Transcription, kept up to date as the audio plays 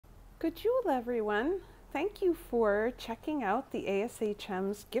Good Yule, everyone. Thank you for checking out the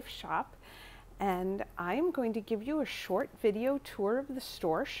ASHM's gift shop. And I'm going to give you a short video tour of the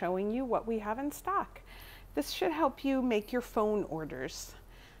store showing you what we have in stock. This should help you make your phone orders.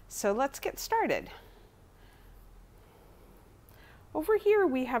 So let's get started. Over here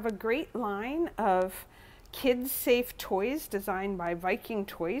we have a great line of kids-safe toys designed by Viking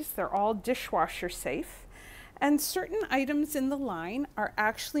Toys. They're all dishwasher safe. And certain items in the line are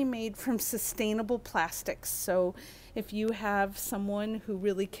actually made from sustainable plastics. So if you have someone who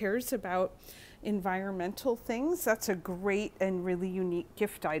really cares about environmental things, that's a great and really unique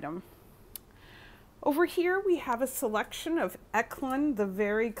gift item. Over here we have a selection of Eklund, the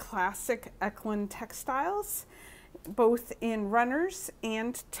very classic Eklund textiles, both in runners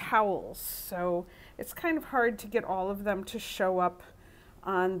and towels. So it's kind of hard to get all of them to show up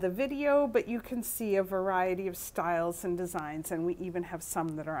on the video, but you can see a variety of styles and designs, and we even have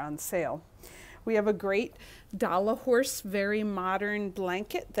some that are on sale. We have a great Dala Horse, very modern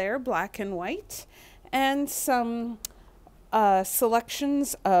blanket there, black and white, and some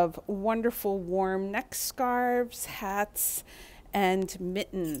selections of wonderful warm neck scarves, hats, and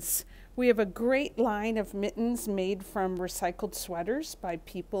mittens. We have a great line of mittens made from recycled sweaters by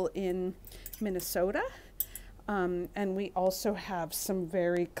people in Minnesota. And we also have some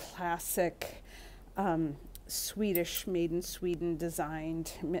very classic Swedish, made in Sweden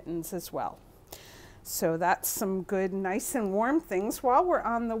designed mittens as well. So that's some good, nice and warm things. While we're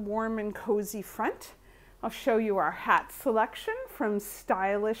on the warm and cozy front, I'll show you our hat selection from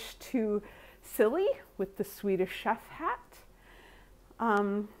stylish to silly with the Swedish chef hat.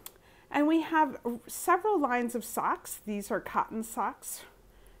 And we have several lines of socks. These are cotton socks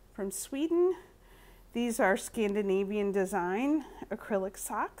from Sweden. These are Scandinavian design acrylic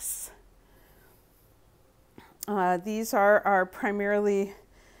socks. These are our primarily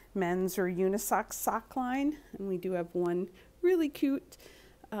men's or unisex sock line, and we do have one really cute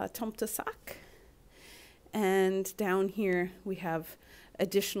Tomte sock. And down here we have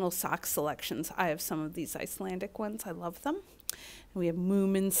additional sock selections. I have some of these Icelandic ones. I love them. And we have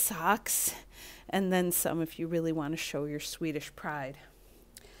Moomin socks, and then some if you really want to show your Swedish pride.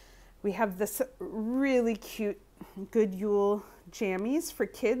 We have this really cute Good Yule jammies for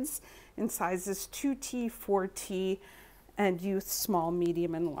kids in sizes 2T, 4T, and youth small,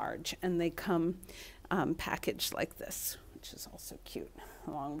 medium, and large. And they come packaged like this, which is also cute,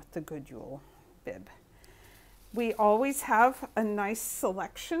 along with the Good Yule bib. We always have a nice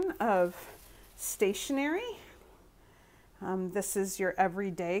selection of stationery. This is your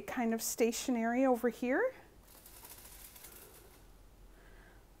everyday kind of stationery over here.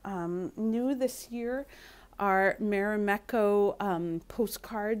 New this year are Marimekko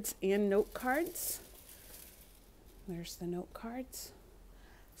postcards and note cards. There's the note cards.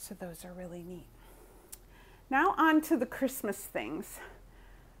 So those are really neat. Now on to the Christmas things.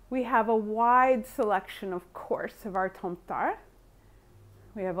 We have a wide selection, of course, of our tomtar.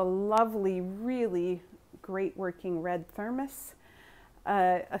 We have a lovely, really great working red thermos,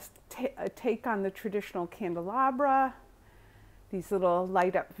 a take on the traditional candelabra, these little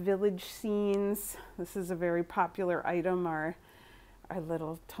light up village scenes. This is a very popular item, our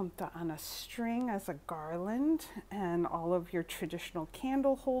little tomte on a string as a garland, and all of your traditional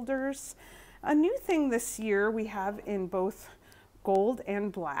candle holders. A new thing this year we have in both gold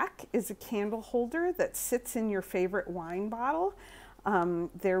and black is a candle holder that sits in your favorite wine bottle.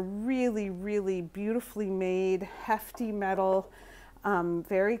 They're really, really beautifully made, hefty metal,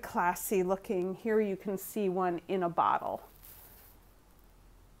 very classy looking. Here you can see one in a bottle.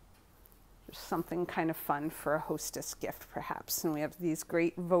 Something kind of fun for a hostess gift perhaps. And we have these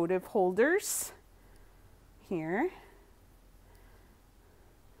great votive holders here.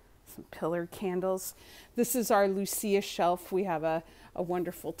 Some pillar candles. This is our Lucia shelf. We have a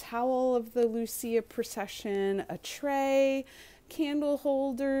wonderful towel of the Lucia procession, a tray, candle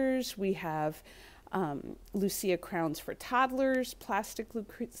holders. We have Lucia crowns for toddlers, plastic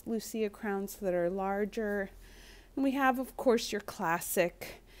Lucia crowns that are larger. And we have, of course, your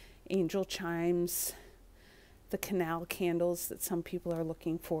classic angel chimes, the canal candles that some people are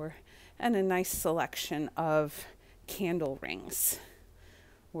looking for, and a nice selection of candle rings.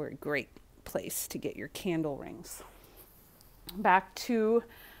 We're a great place to get your candle rings. Back to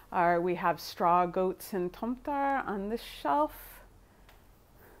we have straw goats and tomtar on this shelf.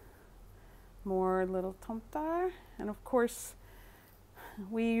 More little tomtar, and of course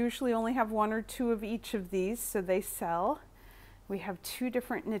we usually only have one or two of each of these, so they sell. We have two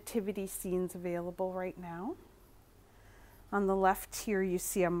different nativity scenes available right now. On the left here, you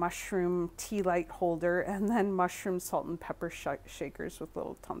see a mushroom tea light holder and then mushroom salt and pepper shakers with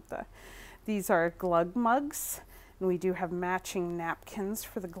little tomta. These are glug mugs, and we do have matching napkins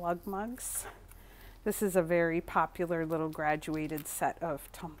for the glug mugs. This is a very popular little graduated set of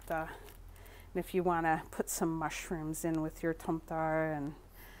tomta. And if you want to put some mushrooms in with your tomta and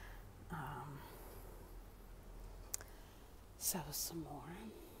so some more.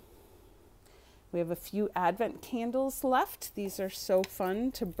 We have a few Advent candles left. These are so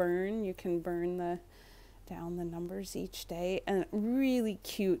fun to burn. You can burn down the numbers each day. And really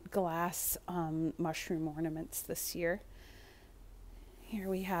cute glass mushroom ornaments this year. Here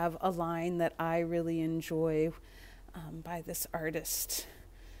we have a line that I really enjoy by this artist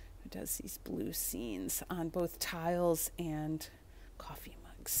who does these blue scenes on both tiles and coffee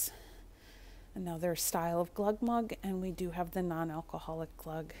mugs. Another style of glug mug, and we do have the non-alcoholic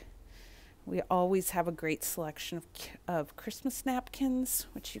glug. We always have a great selection of Christmas napkins,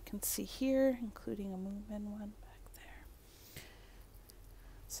 which you can see here, including a Moomin one back there.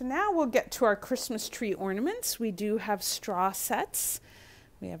 So now we'll get to our Christmas tree ornaments. We do have straw sets.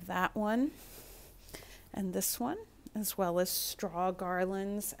 We have that one and this one, as well as straw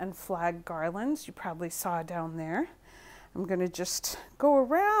garlands and flag garlands you probably saw down there. I'm going to just go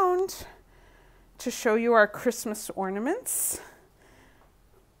around to show you our Christmas ornaments.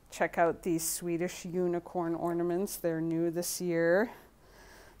 Check out these Swedish unicorn ornaments. They're new this year.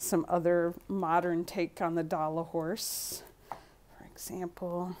 Some other modern take on the Dala horse. For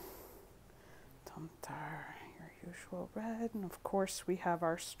example, tomtar, your usual red. And of course we have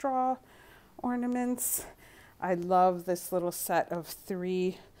our straw ornaments. I love this little set of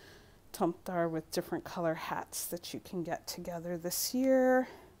 3 tomtar with different color hats that you can get together this year.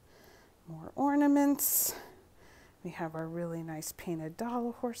 More ornaments. We have our really nice painted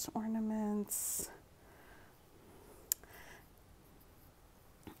Dala horse ornaments.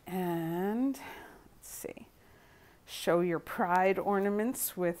 And let's see, show your pride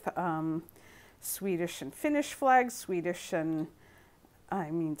ornaments with Swedish and Finnish flags, Swedish and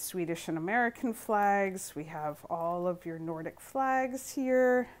American flags. We have all of your Nordic flags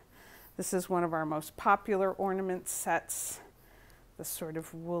here. This is one of our most popular ornament sets, the sort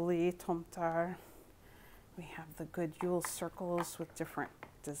of woolly tomtar. We have the good Yule circles with different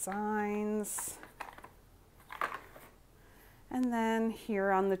designs. And then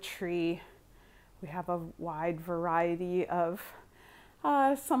here on the tree, we have a wide variety of,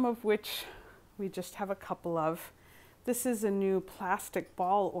 some of which we just have a couple of. This is a new plastic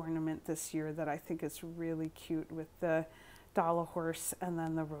ball ornament this year that I think is really cute with the Dala horse and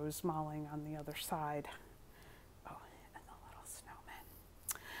then the rose malling on the other side. Oh, and the little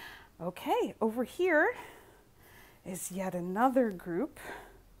snowman. Okay, over here is yet another group,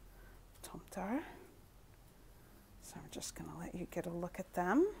 tomtar. So I'm just going to let you get a look at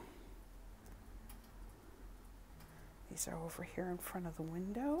them. These are over here in front of the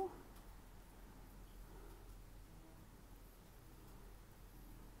window.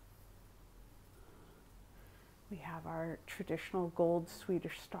 We have our traditional gold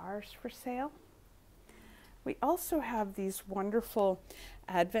Swedish stars for sale. We also have these wonderful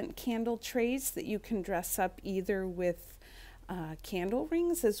Advent candle trays that you can dress up either with candle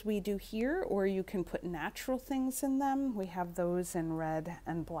rings as we do here, or you can put natural things in them. We have those in red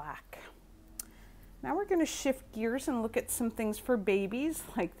and black. Now we're going to shift gears and look at some things for babies,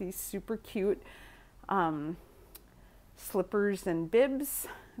 like these super cute slippers and bibs,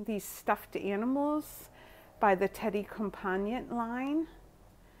 these stuffed animals by the Teddy Compagnet line.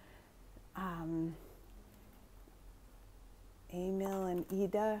 Emil and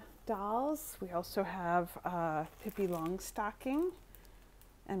Ida dolls. We also have Pippi Longstocking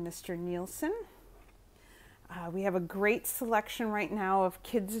and Mr. Nielsen. We have a great selection right now of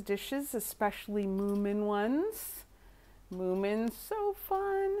kids' dishes, especially Moomin ones. Moomin's so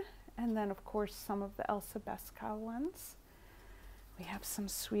fun. And then, of course, some of the Elsa Beskow ones. We have some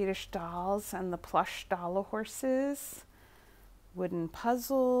Swedish dolls and the plush Dala horses. Wooden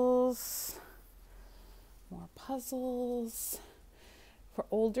puzzles. More puzzles. For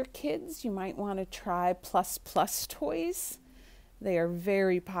older kids, you might want to try Plus Plus toys. They are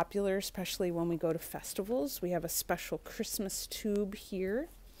very popular, especially when we go to festivals. We have a special Christmas tube here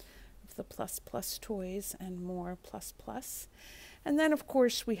of the Plus Plus toys and more Plus Plus. And then, of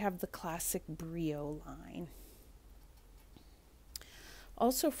course, we have the classic Brio line.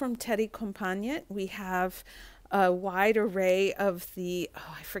 Also from Teddy Compagnet, we have a wide array of the,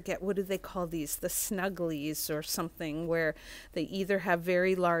 I forget, what do they call these? The Snugglies or something, where they either have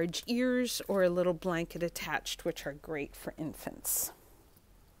very large ears or a little blanket attached, which are great for infants.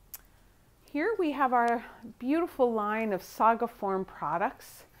 Here we have our beautiful line of Sagaform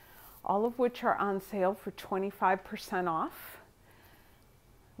products, all of which are on sale for 25% off.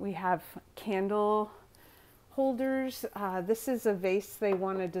 We have candle holders. This is a vase they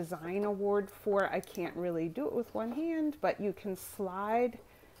won a design award for. I can't really do it with one hand, but you can slide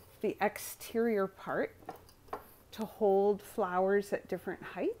the exterior part to hold flowers at different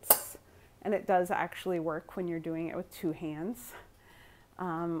heights, and it does actually work when you're doing it with two hands.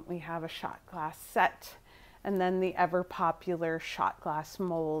 We have a shot glass set, and then the ever popular shot glass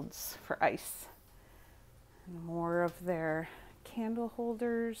molds for ice. And more of their candle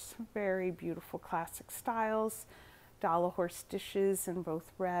holders, very beautiful classic styles, Dollar Horse dishes in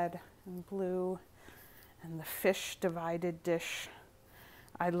both red and blue, and the fish divided dish.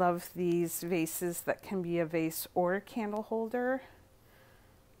 I love these vases that can be a vase or a candle holder.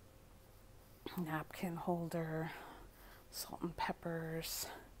 Napkin holder, salt and peppers,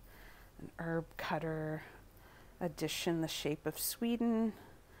 an herb cutter, a dish in the shape of Sweden,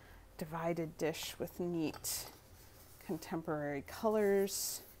 divided dish with neat contemporary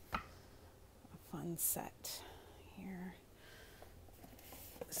colors, a fun set here.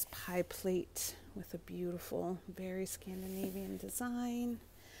 This pie plate with a beautiful, very Scandinavian design,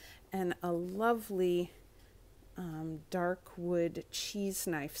 and a lovely dark wood cheese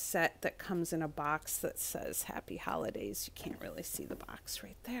knife set that comes in a box that says Happy Holidays. You can't really see the box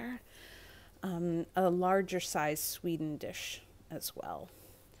right there. A larger size Sweden dish as well.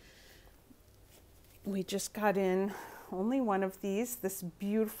 We just got in only one of these, this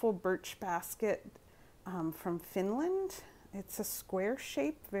beautiful birch basket from Finland. It's a square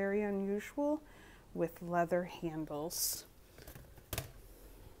shape, very unusual, with leather handles.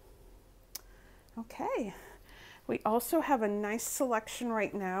 Okay. We also have a nice selection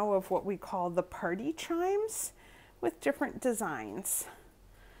right now of what we call the party chimes with different designs.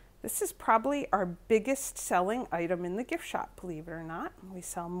 This is probably our biggest selling item in the gift shop, believe it or not. We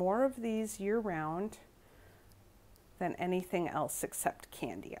sell more of these year round than anything else except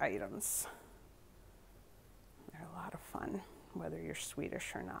candy items. They're a lot of fun, whether you're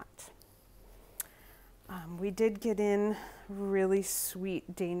Swedish or not. We did get in really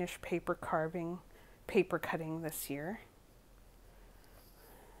sweet Danish paper cutting this year.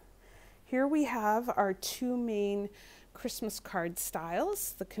 Here we have our two main Christmas card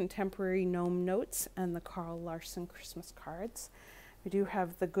styles, the Contemporary Gnome Notes and the Carl Larsson Christmas cards. We do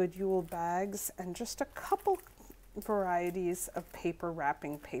have the Good Yule bags and just a couple varieties of paper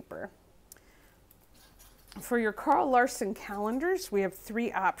wrapping paper. For your Carl Larsson calendars, we have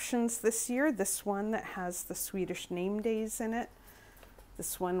 3 options this year. This one that has the Swedish name days in it,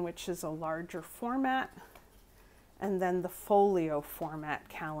 this one which is a larger format, and then the folio format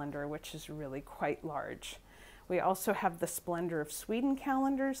calendar, which is really quite large. We also have the Splendor of Sweden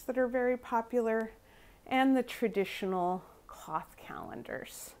calendars that are very popular, and the traditional cloth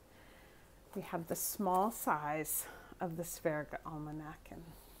calendars. We have the small size of the Sverige Almanacken.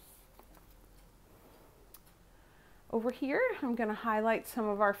 Over here, I'm going to highlight some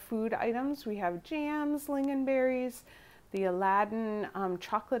of our food items. We have jams, lingonberries, the Aladdin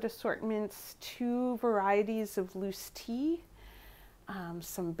chocolate assortments, 2 varieties of loose tea,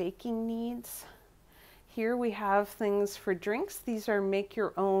 some baking needs. Here we have things for drinks. These are make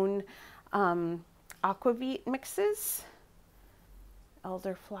your own aquavit mixes.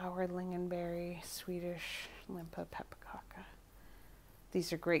 Elderflower, lingonberry, Swedish, limpa, pepparkaka.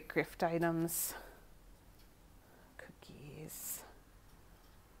 These are great gift items. Cookies.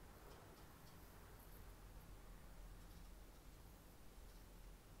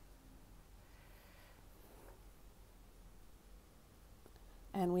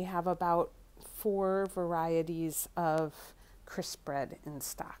 And we have about 4 varieties of crisp bread in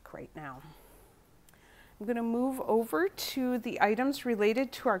stock right now. I'm going to move over to the items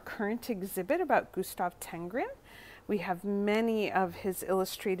related to our current exhibit about Gustav Tenggren. We have many of his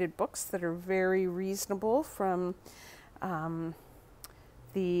illustrated books that are very reasonable, from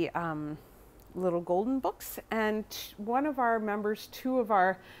the Little Golden Books, and one of our members, 2 of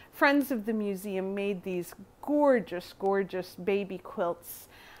our friends of the museum, made these gorgeous, gorgeous baby quilts,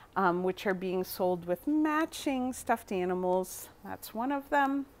 which are being sold with matching stuffed animals. That's one of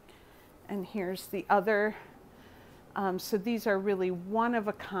them. And here's the other. So these are really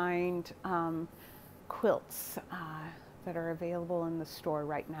one-of-a-kind quilts that are available in the store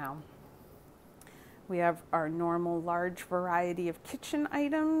right now. We have our normal large variety of kitchen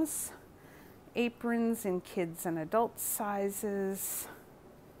items, aprons in kids and adult sizes.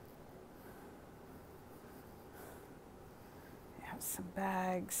 We have some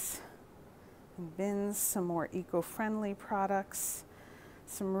bags and bins, some more eco-friendly products.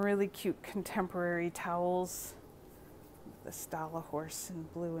 Some really cute contemporary towels. This dollar horse in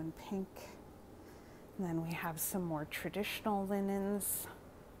blue and pink. And then we have some more traditional linens.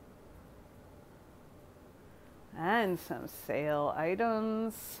 And some sale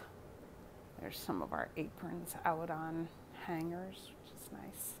items. There's some of our aprons out on hangers, which is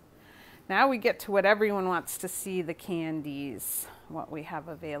nice. Now we get to what everyone wants to see, the candies, what we have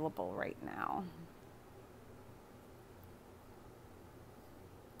available right now.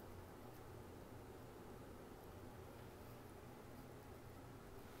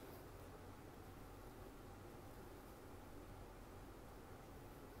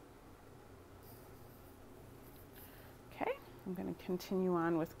 I'm going to continue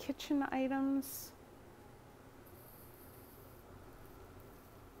on with kitchen items.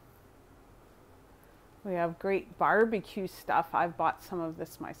 We have great barbecue stuff. I've bought some of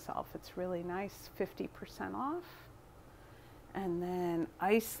this myself. It's really nice, 50% off. And then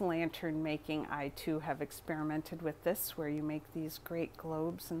ice lantern making. I too have experimented with this, where you make these great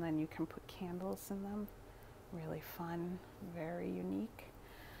globes and then you can put candles in them. Really fun, very unique.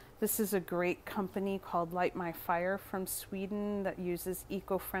 This is a great company called Light My Fire from Sweden that uses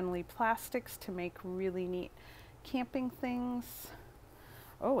eco-friendly plastics to make really neat camping things.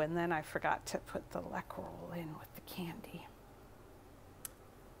 Oh, and then I forgot to put the Läkerol in with the candy.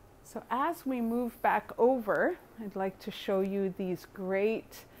 So as we move back over, I'd like to show you these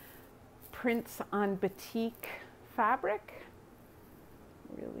great prints on batik fabric.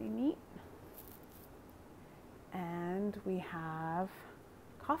 Really neat. And we have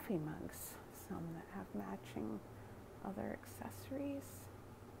coffee mugs, some that have matching other accessories.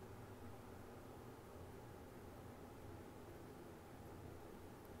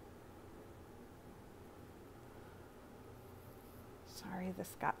 Sorry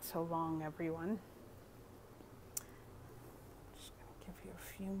this got so long, everyone. Just gonna give you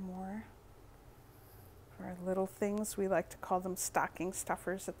a few more for our little things. We like to call them stocking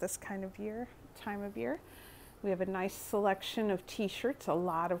stuffers at this kind of time of year. We have a nice selection of t-shirts, a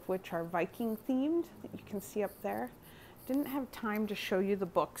lot of which are Viking themed that you can see up there. Didn't have time to show you the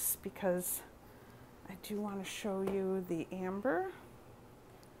books because I do want to show you the amber.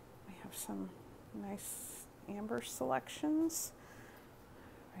 We have some nice amber selections.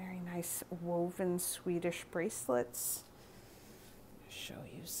 Very nice woven Swedish bracelets. Show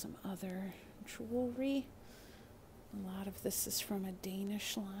you some other jewelry. A lot of this is from a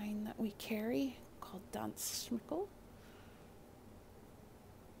Danish line that we carry, called Dansk Smykke.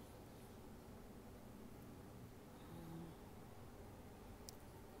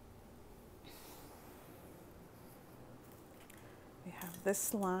 We have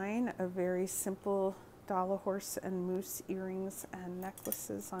this line of very simple dollar horse and moose earrings and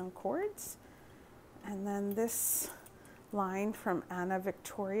necklaces on cords. And then this line from Anna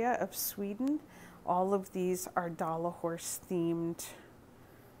Victoria of Sweden. All of these are dollar horse themed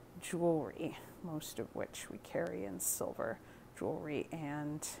jewelry, most of which we carry in silver jewelry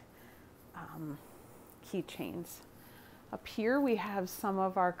and keychains. Up here we have some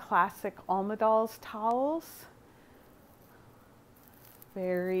of our classic Almedal's towels.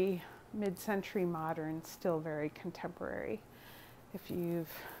 Very mid-century modern, still very contemporary.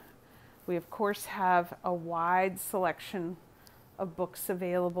 We of course have a wide selection of books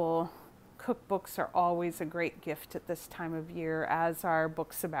available. Cookbooks are always a great gift at this time of year, as are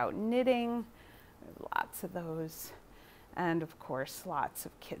books about knitting. There's lots of those. And of course, lots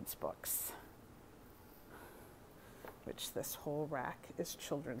of kids' books, which this whole rack is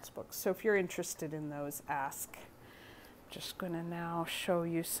children's books. So if you're interested in those, ask. Just going to now show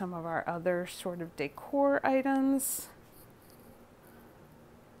you some of our other sort of decor items.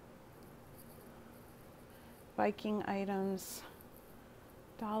 Viking items.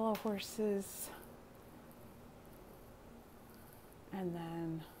 Dollar horses, and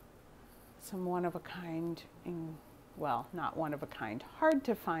then some one-of-a-kind, well, not one-of-a-kind, hard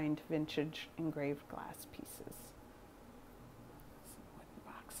to find vintage engraved glass pieces. Some wooden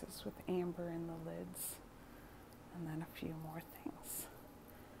boxes with amber in the lids, and then a few more things.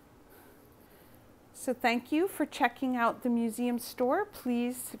 So thank you for checking out the museum store.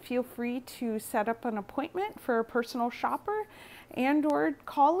 Please feel free to set up an appointment for a personal shopper and or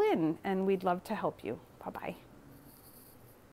call in, and we'd love to help you. Bye-bye.